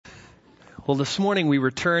Well, this morning we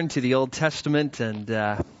returned to the Old Testament, and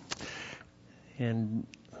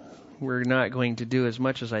we're not going to do as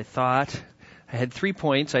much as I thought. I had 3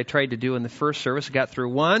 points I tried to do in the first service. I got through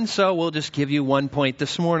one, so we'll just give you 1 point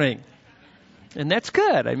this morning. And that's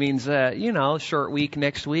good. I mean, short week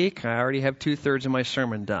next week. I already have 2/3 of my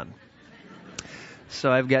sermon done.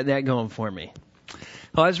 So I've got that going for me.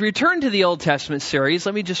 Well, as we return to the Old Testament series,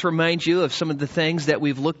 let me just remind you of some of the things that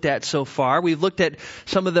we've looked at so far. We've looked at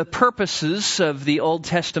some of the purposes of the Old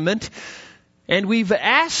Testament, and we've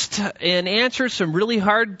asked and answered some really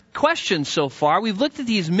hard questions so far. We've looked at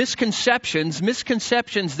these misconceptions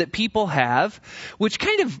that people have, which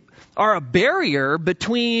kind of are a barrier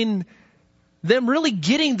between them really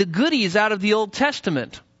getting the goodies out of the Old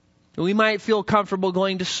Testament. We might feel comfortable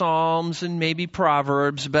going to Psalms and maybe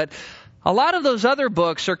Proverbs, but a lot of those other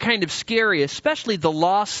books are kind of scary, especially the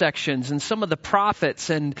law sections and some of the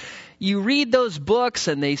prophets. And you read those books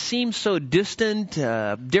and they seem so distant,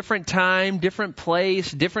 different time, different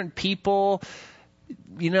place, different people.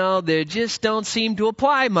 They just don't seem to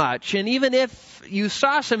apply much. And even if you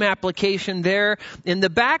saw some application there, in the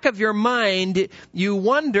back of your mind, you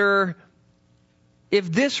wonder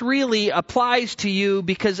if this really applies to you,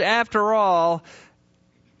 because after all,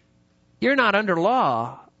 you're not under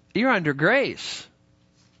law. You're under grace.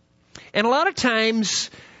 And a lot of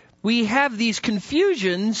times we have these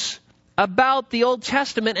confusions about the Old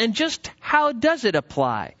Testament and just how does it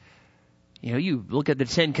apply. You look at the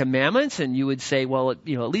 10 Commandments and you would say, well, at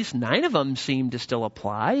least 9 of them seem to still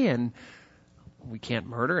apply, and we can't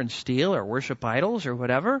murder and steal or worship idols or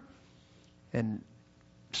whatever. And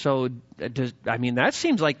so, that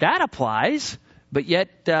seems like that applies, but yet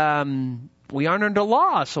we aren't under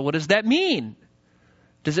law. So what does that mean?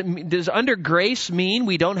 Does under grace mean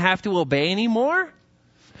we don't have to obey anymore?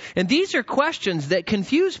 And these are questions that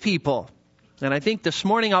confuse people. And I think this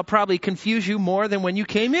morning I'll probably confuse you more than when you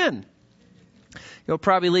came in. You'll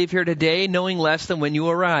probably leave here today knowing less than when you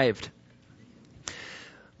arrived.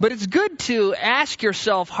 But it's good to ask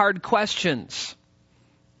yourself hard questions.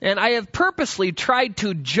 And I have purposely tried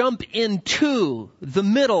to jump into the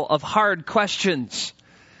middle of hard questions.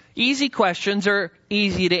 Easy questions are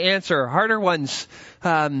easy to answer. Harder ones,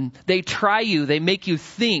 they try you, they make you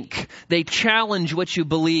think, they challenge what you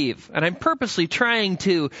believe. And I'm purposely trying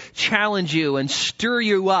to challenge you and stir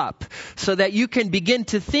you up so that you can begin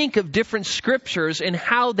to think of different scriptures and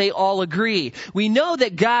how they all agree. We know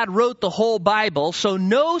that God wrote the whole Bible, so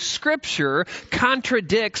no scripture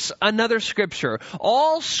contradicts another scripture.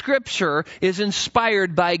 All scripture is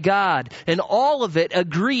inspired by God, and all of it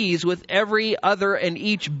agrees with every other and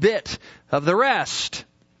each bit of the rest.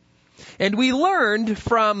 And we learned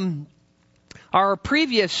from our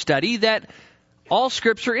previous study that all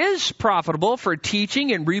Scripture is profitable for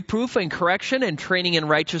teaching and reproof and correction and training in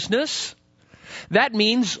righteousness. That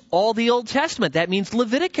means all the Old Testament. That means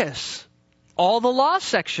Leviticus. All the law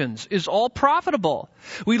sections is all profitable.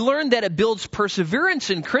 We learned that it builds perseverance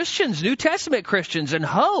in Christians, New Testament Christians, and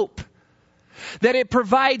hope. That it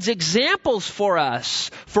provides examples for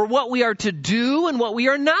us for what we are to do and what we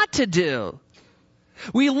are not to do.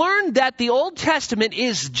 We learned that the Old Testament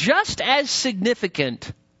is just as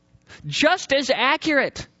significant, just as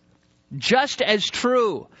accurate, just as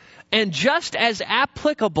true, and just as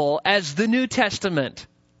applicable as the New Testament.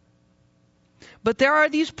 But there are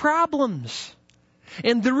these problems.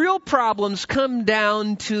 And the real problems come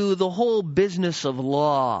down to the whole business of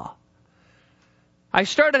law. I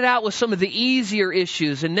started out with some of the easier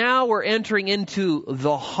issues, and now we're entering into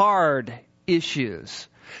the hard issues.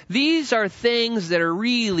 These are things that are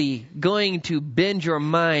really going to bend your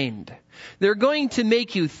mind. They're going to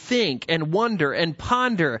make you think and wonder and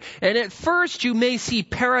ponder. And at first you may see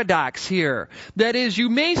paradox here. That is, you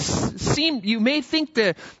may think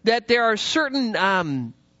that there are certain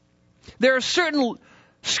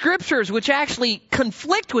scriptures which actually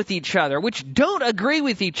conflict with each other, which don't agree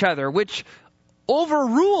with each other, which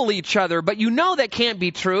overrule each other, but that can't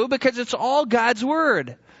be true because it's all God's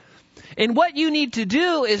Word. And what you need to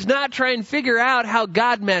do is not try and figure out how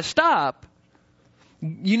God messed up.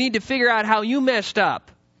 You need to figure out how you messed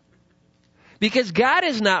up. Because God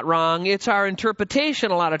is not wrong, it's our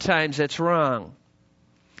interpretation a lot of times that's wrong.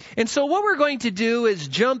 And so what we're going to do is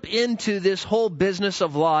jump into this whole business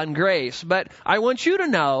of law and grace. But I want you to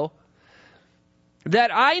know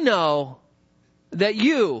that I know that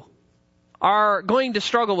you are going to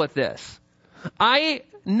struggle with this. I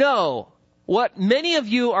know what many of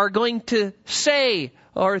you are going to say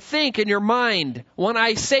or think in your mind when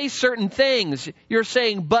I say certain things. You're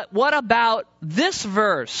saying, but what about this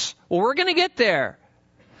verse? Well, we're going to get there.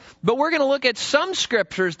 But we're going to look at some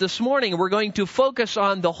scriptures this morning. We're going to focus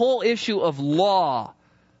on the whole issue of law.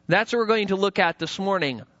 That's what we're going to look at this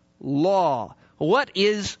morning. Law. What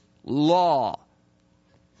is law?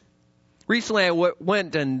 Recently I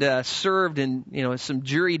went and served in some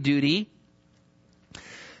jury duty.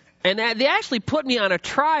 And they actually put me on a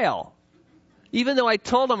trial. Even though I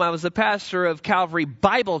told them I was the pastor of Calvary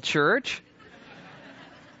Bible Church.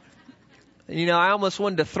 I almost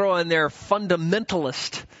wanted to throw in there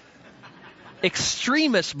fundamentalist,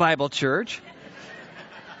 extremist Bible church.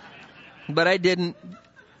 But I didn't.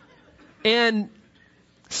 And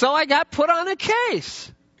so I got put on a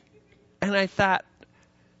case. And I thought,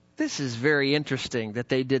 this is very interesting that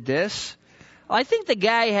they did this. I think the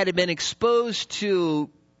guy had been exposed to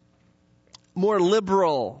more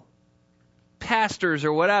liberal pastors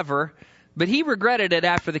or whatever, but he regretted it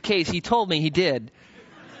after the case. He told me he did.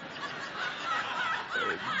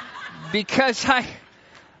 Because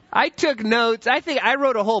I took notes. I think I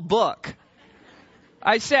wrote a whole book.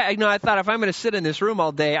 I thought if I'm going to sit in this room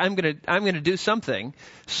all day, I'm going to do something.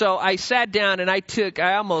 So I sat down and I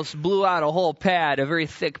almost blew out a whole pad, a very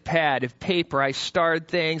thick pad of paper. I starred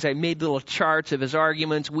things. I made little charts of his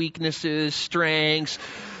arguments, weaknesses, strengths,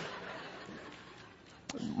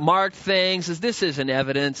 marked things. This isn't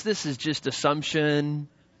evidence. This is just assumption.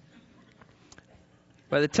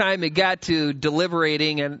 By the time it got to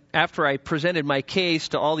deliberating and after I presented my case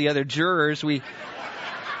to all the other jurors, we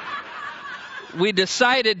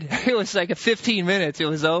decided it was like 15 minutes. It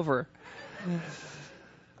was over.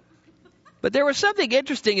 But there was something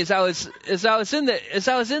interesting as I was in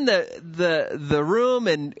the room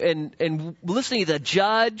and listening to the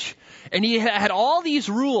judge, and he had all these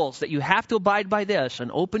rules that you have to abide by this, and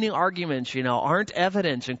opening arguments, aren't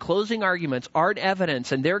evidence, and closing arguments aren't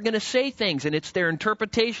evidence, and they're going to say things, and it's their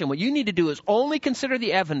interpretation. What you need to do is only consider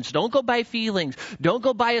the evidence. Don't go by feelings. Don't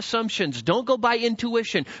go by assumptions. Don't go by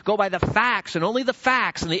intuition. Go by the facts, and only the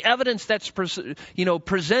facts, and the evidence that's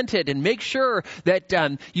presented, and make sure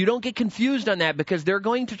that you don't get confused on that, because they're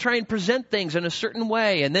going to try and present things in a certain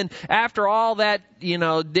way. And then after all that,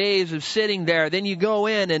 days of sitting there, then you go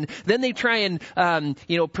in and then they try and,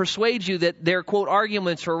 persuade you that their quote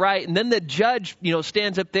arguments are right. And then the judge,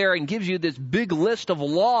 stands up there and gives you this big list of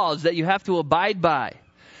laws that you have to abide by.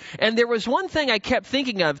 And there was one thing I kept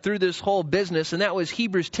thinking of through this whole business, and that was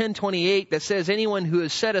Hebrews 10:28, that says, anyone who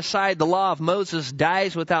has set aside the law of Moses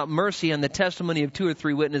dies without mercy on the testimony of 2 or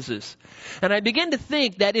 3 witnesses. And I began to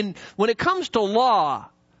think that when it comes to law,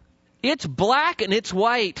 it's black and it's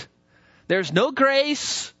white. There's no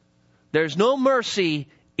grace. There's no mercy.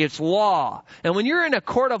 It's law. And when you're in a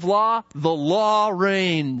court of law, the law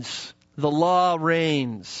reigns. The law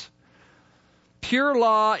reigns. Pure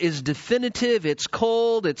law is definitive, it's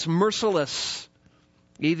cold, it's merciless.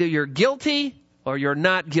 Either you're guilty or you're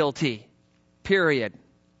not guilty. Period.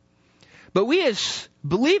 But we as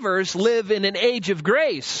believers live in an age of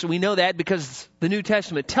grace. We know that because the New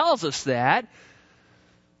Testament tells us that.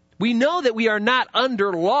 We know that we are not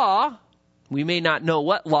under law. We may not know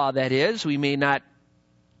what law that is. We may not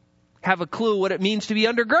have a clue what it means to be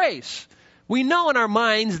under grace. We know in our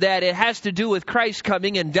minds that it has to do with Christ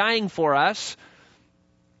coming and dying for us.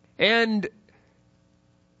 And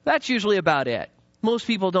that's usually about it. Most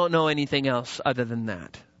people don't know anything else other than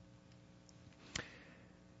that.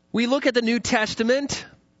 We look at the New Testament.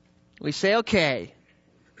 We say, okay,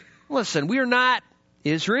 listen, we're not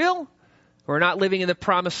Israel. We're not living in the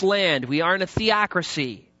promised land. We aren't a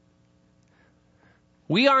theocracy.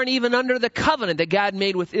 We aren't even under the covenant that God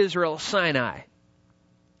made with Israel at Sinai.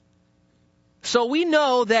 So we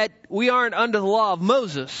know that we aren't under the law of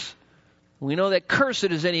Moses. We know that cursed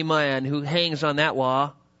is any man who hangs on that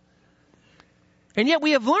law. And yet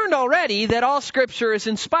we have learned already that all Scripture is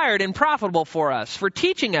inspired and profitable for us, for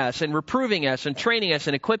teaching us and reproving us and training us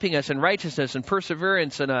and equipping us in righteousness and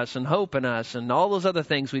perseverance in us and hope in us and all those other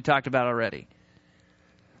things we talked about already.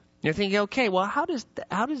 You're thinking, okay, well, how does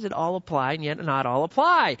it all apply and yet not all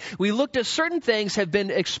apply? We looked at certain things have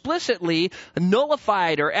been explicitly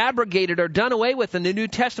nullified or abrogated or done away with in the New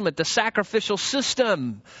Testament. The sacrificial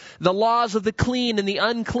system, the laws of the clean and the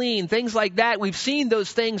unclean, things like that. We've seen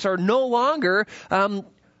those things are no longer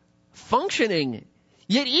functioning.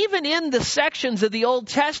 Yet even in the sections of the Old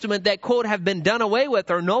Testament that, quote, have been done away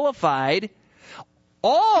with or nullified,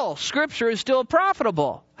 all Scripture is still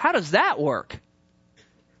profitable. How does that work?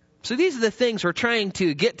 So these are the things we're trying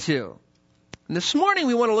to get to. And this morning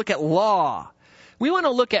we want to look at law. We want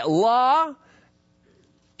to look at law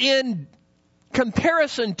in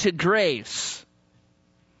comparison to grace.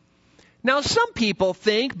 Now some people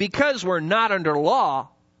think because we're not under law,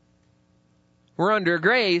 we're under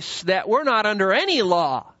grace, that we're not under any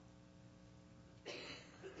law.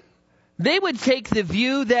 They would take the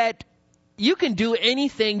view that you can do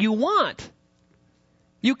anything you want.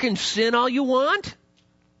 You can sin all you want.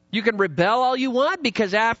 You can rebel all you want,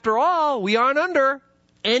 because after all, we aren't under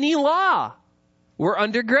any law. We're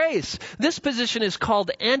under grace. This position is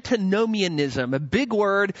called antinomianism, a big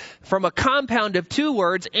word from a compound of two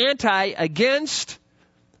words, anti, against,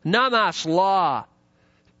 nomos, law.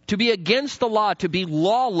 To be against the law, to be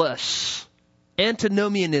lawless.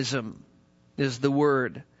 Antinomianism is the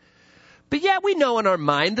word. But yet we know in our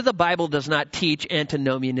mind that the Bible does not teach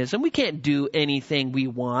antinomianism. We can't do anything we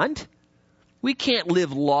want. We can't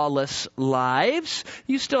live lawless lives.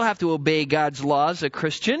 You still have to obey God's laws as a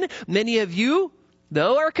Christian. Many of you,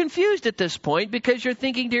 though, are confused at this point because you're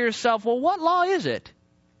thinking to yourself, well, what law is it?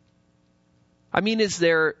 I mean, is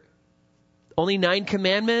there only 9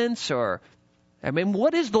 commandments?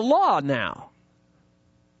 What is the law now?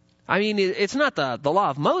 I mean, it's not the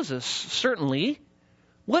law of Moses, certainly.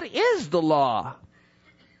 What is the law?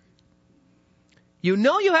 You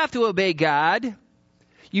know you have to obey God.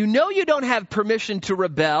 You know you don't have permission to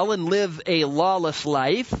rebel and live a lawless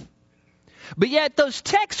life. But yet those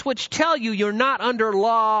texts which tell you you're not under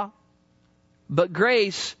law but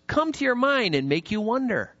grace come to your mind and make you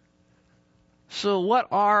wonder. So what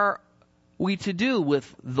are we to do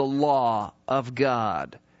with the law of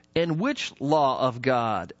God? And which law of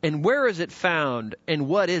God? And where is it found? And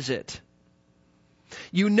what is it?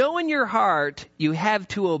 You know in your heart you have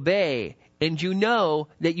to obey, and you know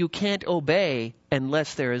that you can't obey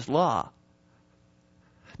unless there is law.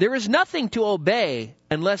 There is nothing to obey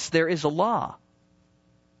unless there is a law.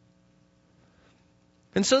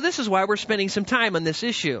 And so this is why we're spending some time on this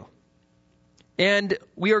issue. And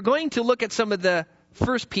we are going to look at some of the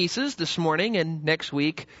first pieces this morning, and next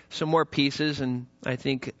week some more pieces, and I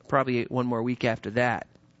think probably one more week after that.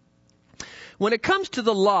 When it comes to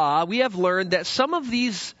the law, we have learned that some of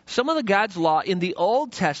the God's law in the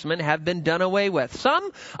Old Testament have been done away with.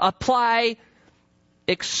 Some apply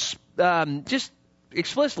just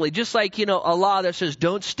explicitly, just like, a law that says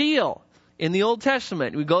don't steal in the Old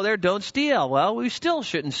Testament. We go there, don't steal. Well, we still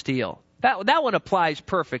shouldn't steal. That one applies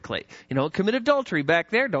perfectly. Commit adultery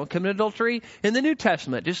back there, don't commit adultery in the New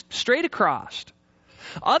Testament, just straight across.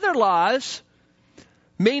 Other laws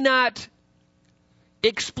may not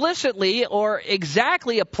explicitly or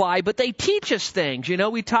exactly apply, but they teach us things.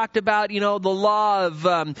 We talked about, the law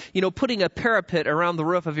of, putting a parapet around the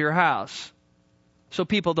roof of your house so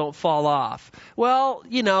people don't fall off. Well,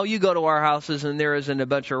 you go to our houses and there isn't a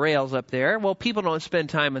bunch of rails up there. Well, people don't spend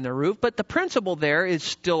time on the roof, but the principle there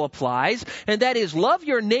still applies, and that is love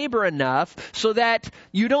your neighbor enough so that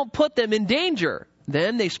you don't put them in danger.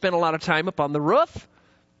 Then they spend a lot of time up on the roof.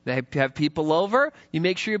 They have people over. You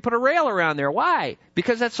make sure you put a rail around there. Why?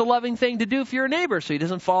 Because that's a loving thing to do for your neighbor so he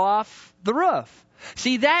doesn't fall off the roof.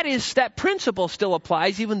 See, that principle still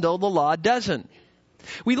applies even though the law doesn't.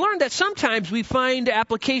 We learned that sometimes we find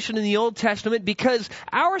application in the Old Testament because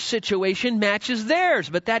our situation matches theirs,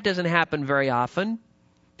 but that doesn't happen very often.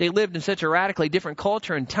 They lived in such a radically different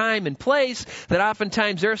culture and time and place that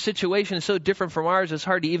oftentimes their situation is so different from ours it's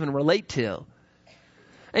hard to even relate to.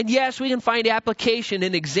 And yes, we can find application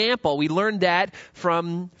and example. We learned that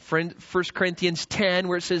from 1 Corinthians 10,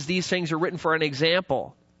 where it says these things are written for an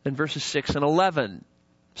example, in verses 6 and 11.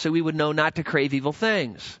 So we would know not to crave evil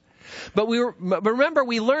things. But remember,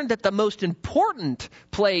 we learned that the most important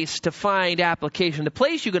place to find application, the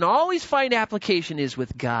place you can always find application, is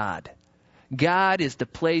with God. God is the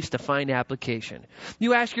place to find application.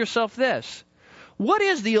 You ask yourself this. What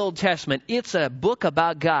is the Old Testament? It's a book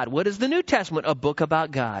about God. What is the New Testament? A book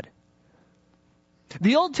about God.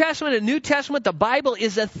 The Old Testament and New Testament, the Bible,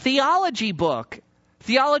 is a theology book.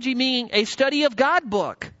 Theology meaning a study of God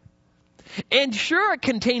book. And sure, it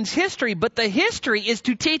contains history, but the history is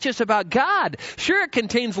to teach us about God. Sure, it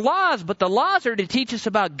contains laws, but the laws are to teach us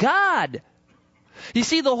about God. You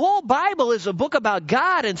see, the whole Bible is a book about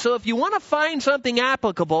God, and so if you want to find something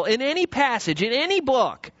applicable in any passage, in any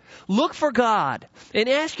book, look for God and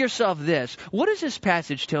ask yourself this. What does this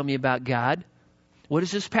passage tell me about God? What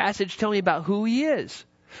does this passage tell me about who He is?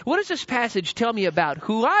 What does this passage tell me about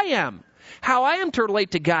who I am? How I am to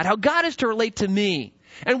relate to God? How God is to relate to me?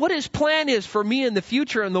 And what His plan is for me in the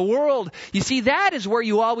future in the world? You see, that is where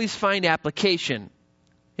you always find application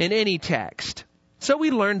in any text. So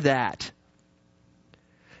we learned that.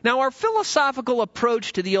 Now, our philosophical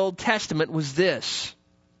approach to the Old Testament was this.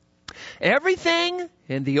 Everything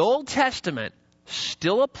in the Old Testament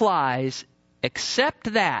still applies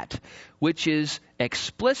except that which is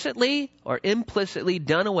explicitly or implicitly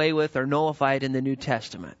done away with or nullified in the New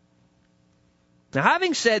Testament. Now,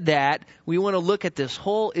 having said that, we want to look at this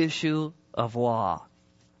whole issue of law.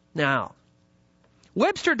 Now,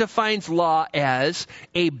 Webster defines law as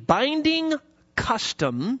a binding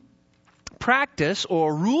custom, practice,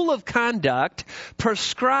 or rule of conduct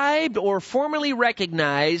prescribed or formally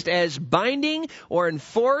recognized as binding or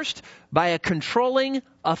enforced by a controlling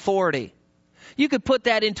authority. You could put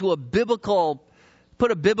that into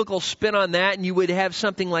put a biblical spin on that, and you would have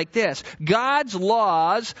something like this. God's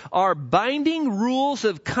laws are binding rules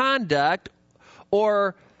of conduct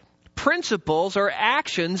or principles or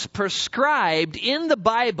actions prescribed in the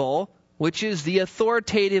Bible, which is the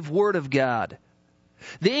authoritative Word of God.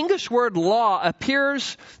 The English word law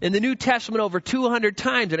appears in the New Testament over 200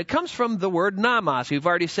 times, and it comes from the word nomos. We've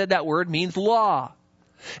already said that word means law.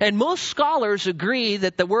 And most scholars agree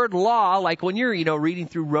that the word law, like when you're, reading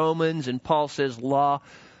through Romans and Paul says law,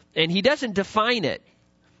 and he doesn't define it,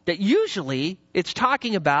 that usually it's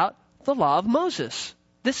talking about the law of Moses.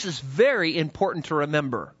 This is very important to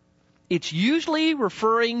remember. It's usually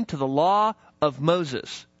referring to the law of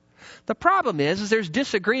Moses. The problem is there's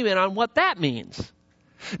disagreement on what that means.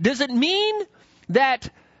 Does it mean that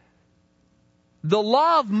the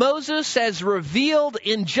law of Moses as revealed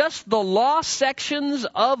in just the law sections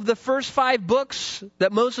of the first 5 books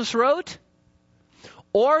that Moses wrote?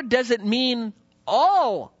 Or does it mean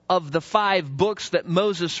all of the 5 books that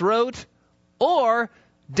Moses wrote? Or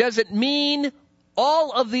does it mean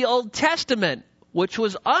all of the Old Testament, which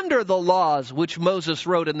was under the laws which Moses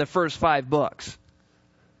wrote in the first 5 books?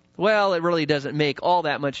 Well, it really doesn't make all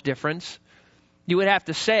that much difference. You would have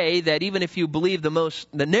to say that even if you believe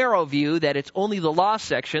the narrow view that it's only the law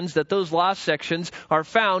sections, that those law sections are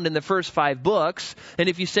found in the first 5 books. And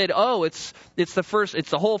if you said, it's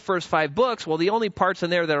the whole first 5 books, well, the only parts in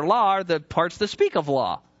there that are law are the parts that speak of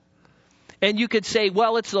law. And you could say,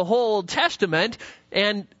 well, it's the whole Old Testament,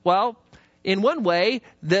 and well, in one way,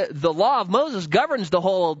 the law of Moses governs the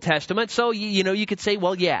whole Old Testament. So you could say,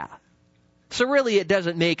 well, yeah. So really, it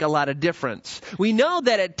doesn't make a lot of difference. We know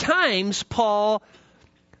that at times, Paul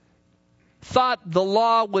thought the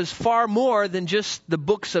law was far more than just the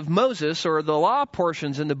books of Moses or the law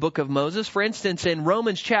portions in the book of Moses. For instance, in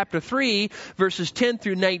Romans chapter 3, verses 10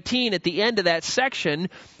 through 19, at the end of that section,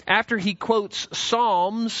 after he quotes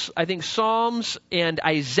Psalms and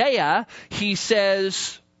Isaiah, he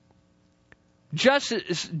says, just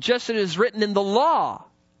as it is written in the law,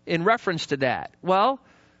 in reference to that. Well,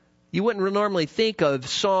 you wouldn't normally think of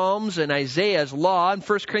Psalms and Isaiah's law. In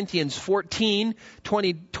 1 Corinthians 14,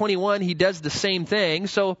 20, 21, he does the same thing.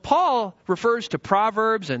 So Paul refers to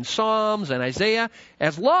Proverbs and Psalms and Isaiah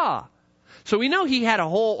as law. So we know he had a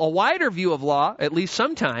wider view of law, at least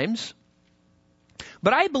sometimes.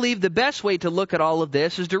 But I believe the best way to look at all of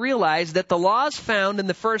this is to realize that the laws found in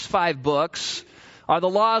the first 5 books are the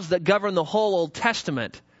laws that govern the whole Old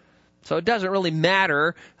Testament. So it doesn't really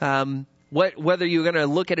matter whether you're going to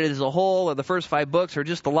look at it as a whole or the first 5 books or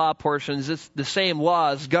just the law portions. It's the same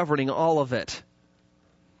laws governing all of it.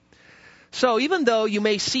 So even though you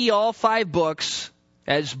may see all 5 books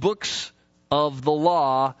as books of the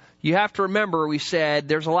law, you have to remember we said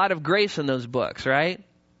there's a lot of grace in those books, right?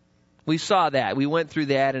 We saw that. We went through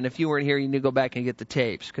that, and if you weren't here, you need to go back and get the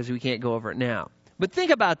tapes because we can't go over it now. But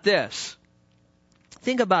think about this.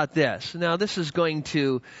 Think about this. Now, this is going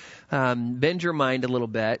to bend your mind a little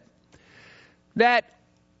bit. That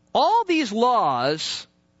all these laws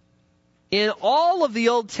in all of the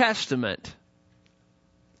Old Testament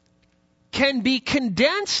can be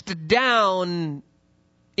condensed down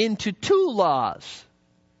into 2 laws.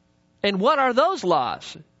 And what are those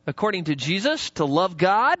laws? According to Jesus, to love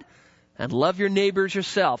God and love your neighbors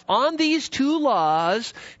yourself. On these 2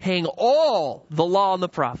 laws hang all the law and the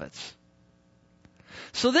prophets.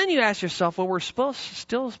 So then you ask yourself, well, we're still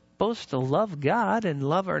supposed to love God and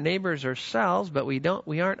love our neighbors ourselves, but we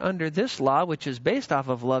aren't under this law, which is based off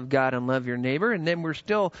of love God and love your neighbor, and then we're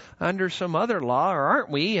still under some other law, or aren't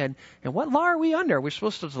we? And what law are we under? We're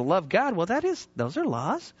supposed to love God. Well, those are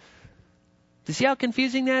laws. Do you see how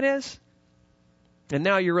confusing that is? And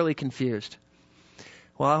now you're really confused.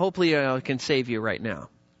 Well, hopefully I can save you right now.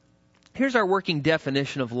 Here's our working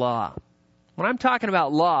definition of law. When I'm talking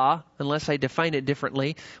about law, unless I define it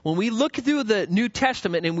differently, when we look through the New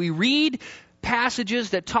Testament and we read passages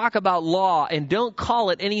that talk about law and don't call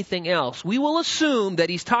it anything else, we will assume that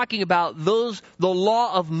he's talking about the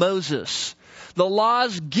law of Moses, the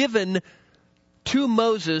laws given to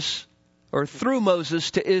Moses or through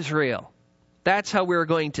Moses to Israel. That's how we're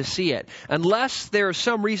going to see it, unless there is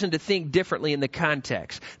some reason to think differently in the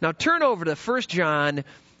context. Now turn over to 1 John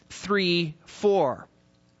 3:4.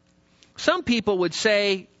 Some people would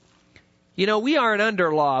say, we aren't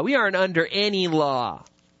under law. We aren't under any law.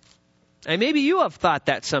 And maybe you have thought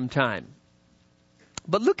that sometime.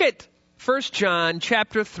 But look at 1 John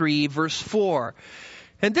chapter 3, verse 4.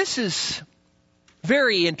 And this is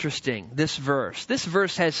very interesting, this verse. This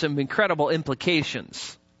verse has some incredible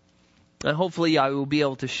implications. And hopefully I will be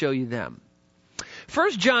able to show you them.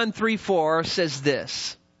 1 John 3:4 says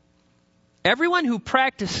this: everyone who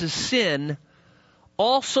practices sin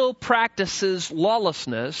also practices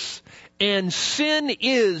lawlessness, and sin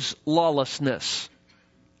is lawlessness.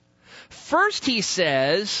 First he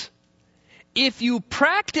says, if you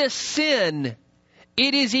practice sin,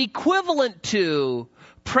 it is equivalent to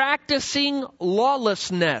practicing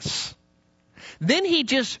lawlessness. Then he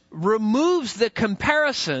just removes the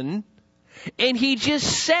comparison and he just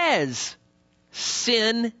says,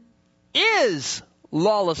 sin is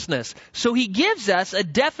lawlessness. So he gives us a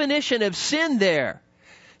definition of sin there.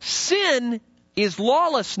 Sin is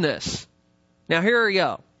lawlessness. Now here we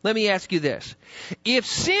go. Let me ask you this. If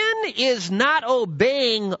sin is not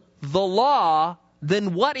obeying the law,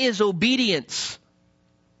 then what is obedience?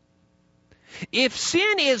 If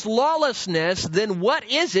sin is lawlessness, then what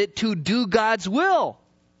is it to do God's will?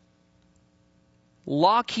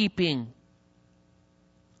 Law-keeping.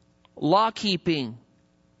 Law-keeping.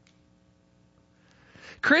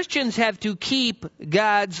 Christians have to keep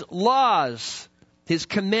God's laws, His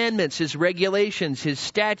commandments, His regulations, His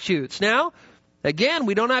statutes. Now, again,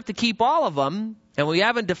 we don't have to keep all of them, and we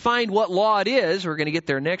haven't defined what law it is. We're going to get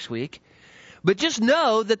there next week. But just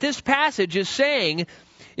know that this passage is saying,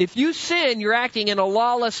 if you sin, you're acting in a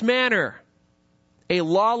lawless manner. A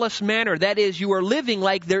lawless manner. That is, you are living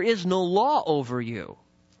like there is no law over you,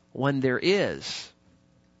 when there is.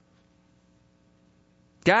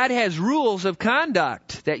 God has rules of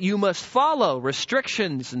conduct that you must follow,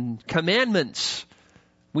 restrictions and commandments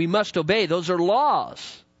we must obey. Those are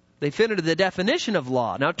laws. They fit into the definition of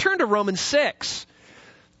law. Now turn to Romans 6.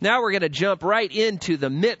 Now we're going to jump right into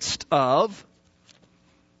the midst of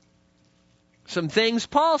some things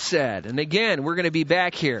Paul said. And again, we're going to be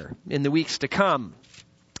back here in the weeks to come.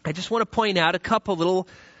 I just want to point out a couple little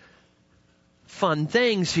fun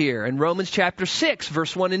things here in Romans chapter 6,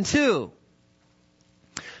 verse 1 and 2.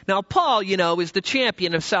 Now, Paul, is the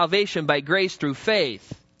champion of salvation by grace through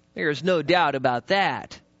faith. There's no doubt about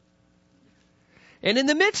that. And in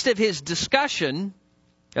the midst of his discussion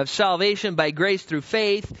of salvation by grace through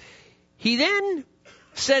faith, he then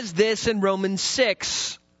says this in Romans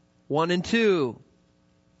 6, 1 and 2.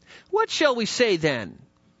 What shall we say then?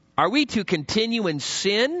 Are we to continue in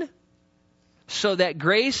sin so that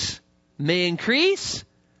grace may increase?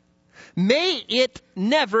 May it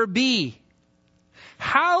never be.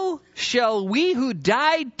 How shall we who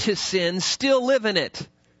died to sin still live in it?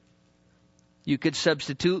 You could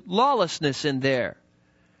substitute lawlessness in there.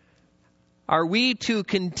 Are we to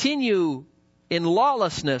continue in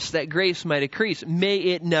lawlessness that grace might increase? May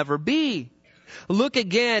it never be. Look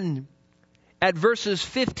again at verses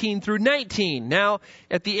 15 through 19. Now,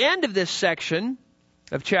 at the end of this section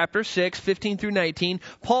of chapter 6, 15 through 19,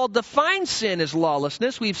 Paul defines sin as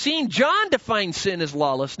lawlessness. We've seen John define sin as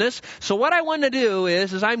lawlessness. So what I want to do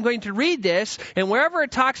is I'm going to read this, and wherever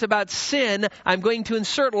it talks about sin, I'm going to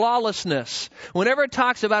insert lawlessness. Whenever it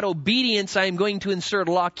talks about obedience, I'm going to insert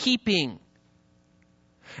law-keeping.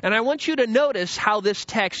 And I want you to notice how this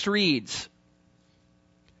text reads.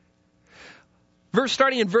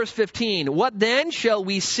 Starting in verse 15, what then? Shall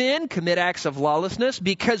we sin, commit acts of lawlessness,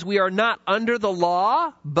 because we are not under the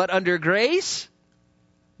law, but under grace?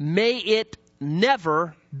 May it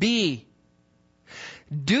never be.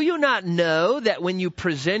 Do you not know that when you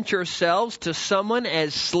present yourselves to someone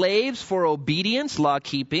as slaves for obedience,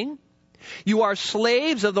 law-keeping, you are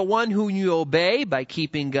slaves of the one whom you obey by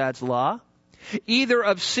keeping God's law, either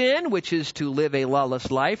of sin, which is to live a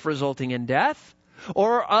lawless life, resulting in death,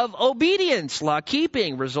 or of obedience,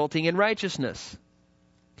 law-keeping, resulting in righteousness.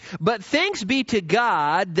 But thanks be to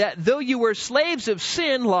God that though you were slaves of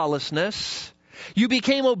sin, lawlessness, you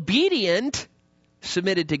became obedient,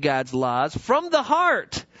 submitted to God's laws, from the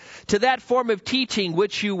heart to that form of teaching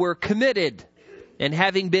which you were committed. And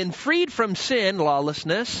having been freed from sin,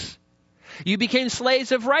 lawlessness, you became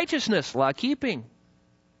slaves of righteousness, law-keeping.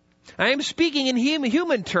 I am speaking in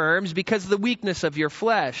human terms because of the weakness of your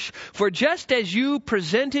flesh. For just as you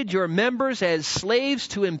presented your members as slaves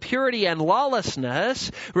to impurity and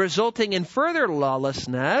lawlessness, resulting in further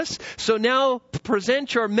lawlessness, so now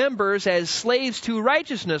present your members as slaves to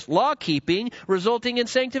righteousness, law-keeping, resulting in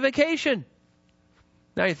sanctification.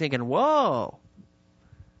 Now you're thinking, whoa,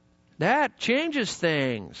 that changes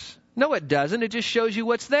things. No, it doesn't. It just shows you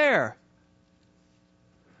what's there.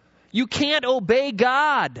 You can't obey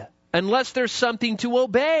God unless there's something to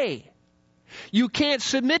obey. You can't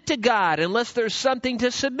submit to God unless there's something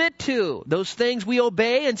to submit to. Those things we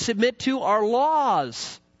obey and submit to are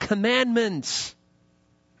laws, commandments.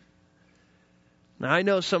 Now, I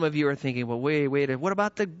know some of you are thinking, well, wait, what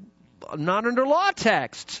about the not under law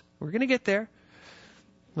texts? We're going to get there.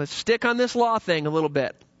 Let's stick on this law thing a little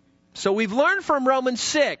bit. So we've learned from Romans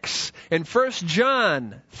 6 and 1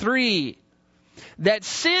 John 3 that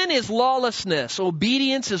sin is lawlessness,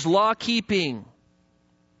 obedience is law-keeping.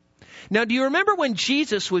 Now, do you remember when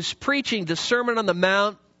Jesus was preaching the Sermon on the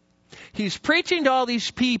Mount? He's preaching to all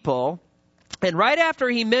these people, and right after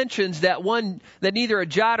he mentions that neither a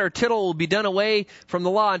jot or tittle will be done away from the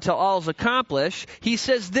law until all is accomplished, he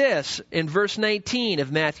says this in verse 19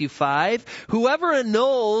 of Matthew 5, "Whoever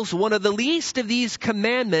annuls one of the least of these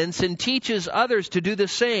commandments and teaches others to do the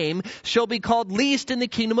same shall be called least in the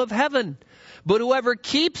kingdom of heaven. But whoever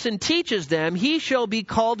keeps and teaches them, he shall be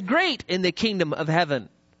called great in the kingdom of heaven."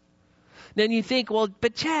 Then you think, well,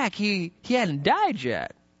 but Jack, he hadn't died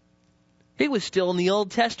yet. He was still in the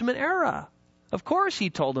Old Testament era. Of course he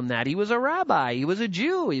told them that. He was a rabbi. He was a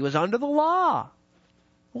Jew. He was under the law.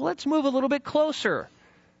 Well, let's move a little bit closer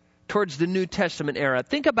towards the New Testament era.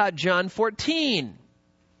 Think about John 14.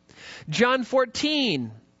 John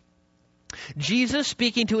 14. Jesus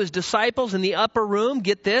speaking to his disciples in the upper room,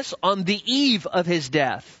 get this, on the eve of his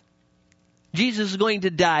death. Jesus is going to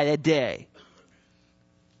die that day.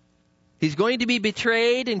 He's going to be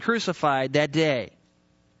betrayed and crucified that day.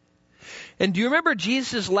 And do you remember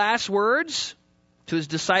Jesus' last words to his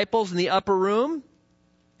disciples in the upper room?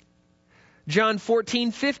 John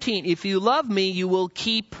 14:15, "If you love me, you will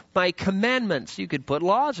keep my commandments." You could put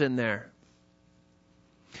laws in there.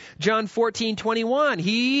 John 14:21,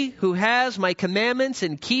 "He who has my commandments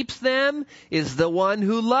and keeps them is the one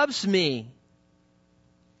who loves me.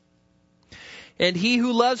 And he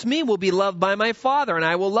who loves me will be loved by my Father, and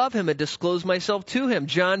I will love him and disclose myself to him."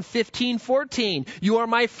 John 15:14, "You are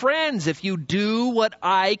my friends if you do what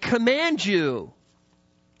I command you."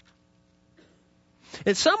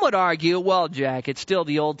 And some would argue, well, Jack, it's still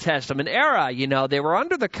the Old Testament era. You know, they were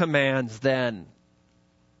under the commands then.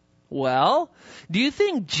 Well, do you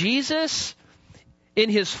think Jesus, in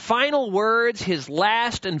his final words, his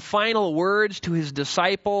last and final words to his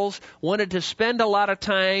disciples, wanted to spend a lot of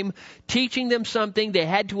time teaching them something they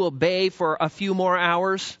had to obey for a few more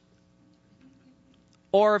hours?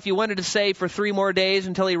 Or if you wanted to say for 3 more days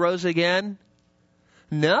until he rose again?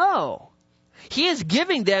 No. He is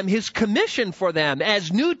giving them his commission for them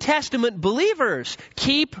as New Testament believers.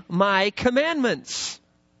 Keep my commandments.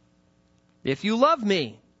 If you love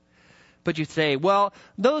me. But you say, well,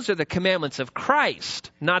 those are the commandments of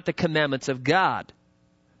Christ, not the commandments of God.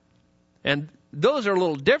 And those are a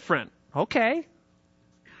little different. Okay.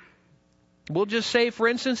 We'll just say, for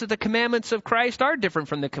instance, that the commandments of Christ are different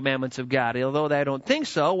from the commandments of God, although I don't think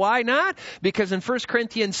so. Why not? Because in 1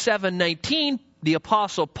 Corinthians 7:19, the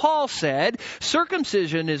Apostle Paul said,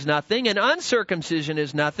 circumcision is nothing and uncircumcision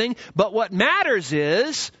is nothing, but what matters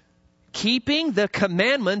is keeping the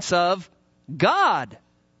commandments of God.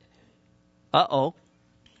 Uh-oh.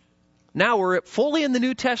 Now we're fully in the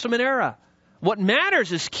New Testament era. What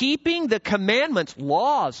matters is keeping the commandments,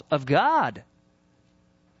 laws of God.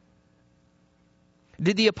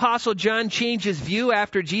 Did the Apostle John change his view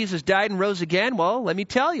after Jesus died and rose again? Well, let me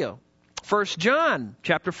tell you. 1 John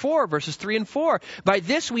chapter 4, verses 3 and 4. "By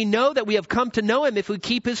this we know that we have come to know him if we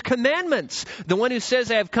keep his commandments. The one who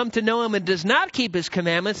says I have come to know him and does not keep his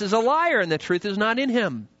commandments is a liar, and the truth is not in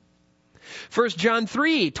him." 1 John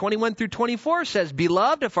 3, 21 through 24 says,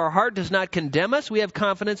 "Beloved, if our heart does not condemn us, we have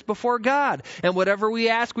confidence before God. And whatever we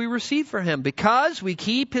ask, we receive from him, because we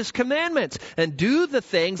keep his commandments and do the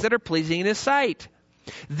things that are pleasing in his sight.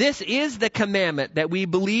 This is the commandment, that we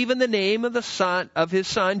believe in the name of his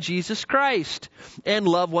Son, Jesus Christ, and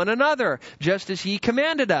love one another, just as he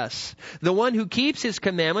commanded us. The one who keeps his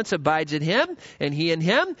commandments abides in him, and he in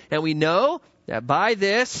him. And we know that by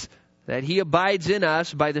this, that he abides in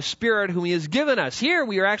us by the Spirit whom he has given us." Here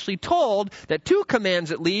we are actually told that 2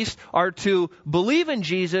 commands at least are to believe in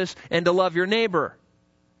Jesus and to love your neighbor.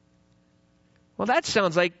 Well, that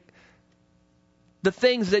sounds like the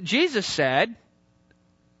things that Jesus said.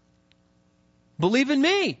 Believe in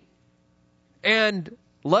me and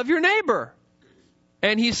love your neighbor.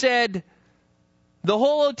 And he said the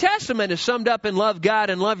whole Old Testament is summed up in love God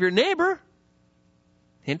and love your neighbor.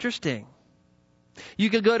 Interesting. You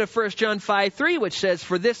could go to 1 John 5:3, which says,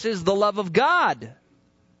 "For this is the love of God,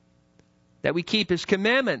 that we keep his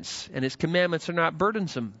commandments, and his commandments are not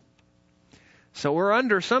burdensome." So we're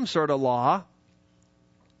under some sort of law.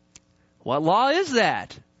 What law is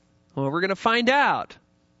that? Well, we're going to find out,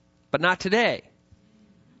 but not today.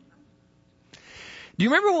 Do you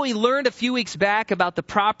remember what we learned a few weeks back about the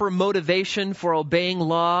proper motivation for obeying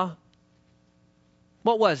law?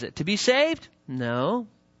 What was it? To be saved? No.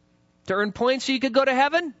 To earn points so you could go to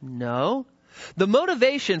heaven? No. The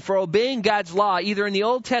motivation for obeying God's law, either in the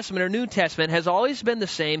Old Testament or New Testament, has always been the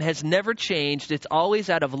same, has never changed. It's always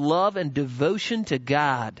out of love and devotion to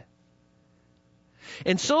God.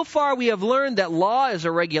 And so far we have learned that law is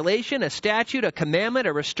a regulation, a statute, a commandment,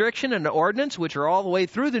 a restriction, and an ordinance, which are all the way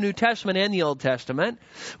through the New Testament and the Old Testament.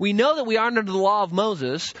 We know that we aren't under the law of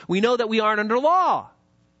Moses. We know that we aren't under law.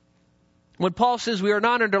 When Paul says we are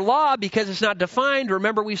not under law because it's not defined,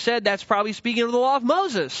 remember we said that's probably speaking of the law of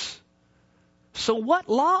Moses. So what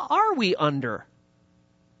law are we under?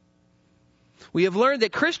 We have learned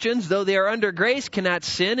that Christians, though they are under grace, cannot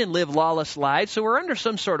sin and live lawless lives, so we're under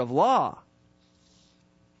some sort of law.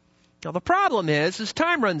 Now the problem is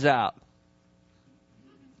time runs out.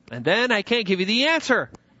 And then I can't give you the answer.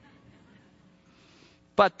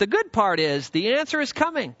 But the good part is the answer is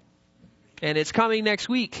coming. And it's coming next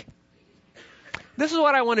week. This is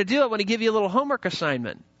what I want to do. I want to give you a little homework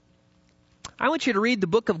assignment. I want you to read the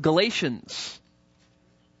book of Galatians.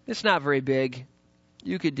 It's not very big.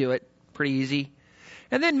 You could do it pretty easy.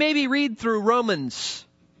 And then maybe read through Romans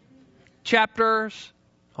chapters.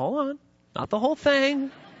 Hold on. Not the whole thing.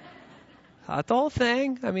 Not the whole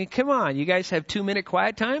thing. I mean, come on. You guys have 2-minute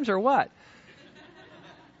quiet times or what?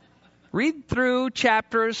 Read through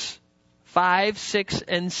chapters 5, 6,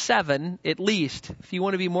 and 7 at least. If you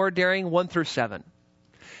want to be more daring, 1 through 7.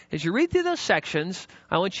 As you read through those sections,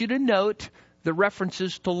 I want you to note the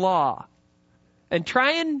references to law. And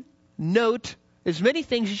try and note as many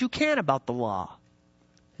things as you can about the law.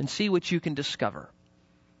 And see what you can discover.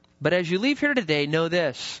 But as you leave here today, know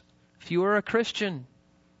this. If you are a Christian,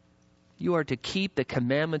 you are to keep the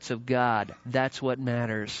commandments of God. That's what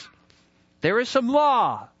matters. There is some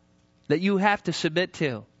law that you have to submit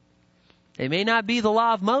to. It may not be the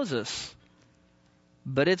law of Moses,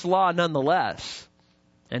 but it's law nonetheless.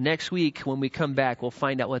 And next week when we come back, we'll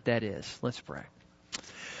find out what that is. Let's pray.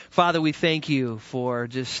 Father, we thank you for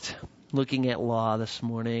just looking at law this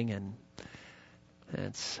morning. And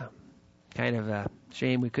it's kind of a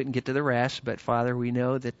shame we couldn't get to the rest. But Father, we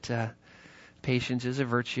know that patience is a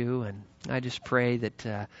virtue, and I just pray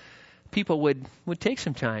that people would take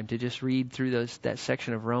some time to just read through that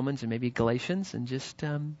section of Romans and maybe Galatians and just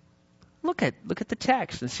look at the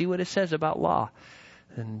text and see what it says about law.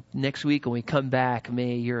 And next week when we come back,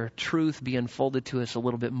 may your truth be unfolded to us a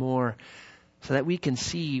little bit more so that we can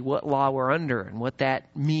see what law we're under and what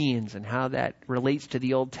that means and how that relates to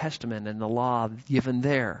the Old Testament and the law given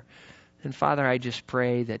there. And Father, I just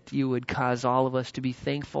pray that you would cause all of us to be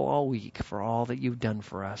thankful all week for all that you've done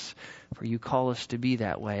for us. For you call us to be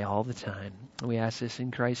that way all the time. And we ask this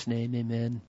in Christ's name, amen.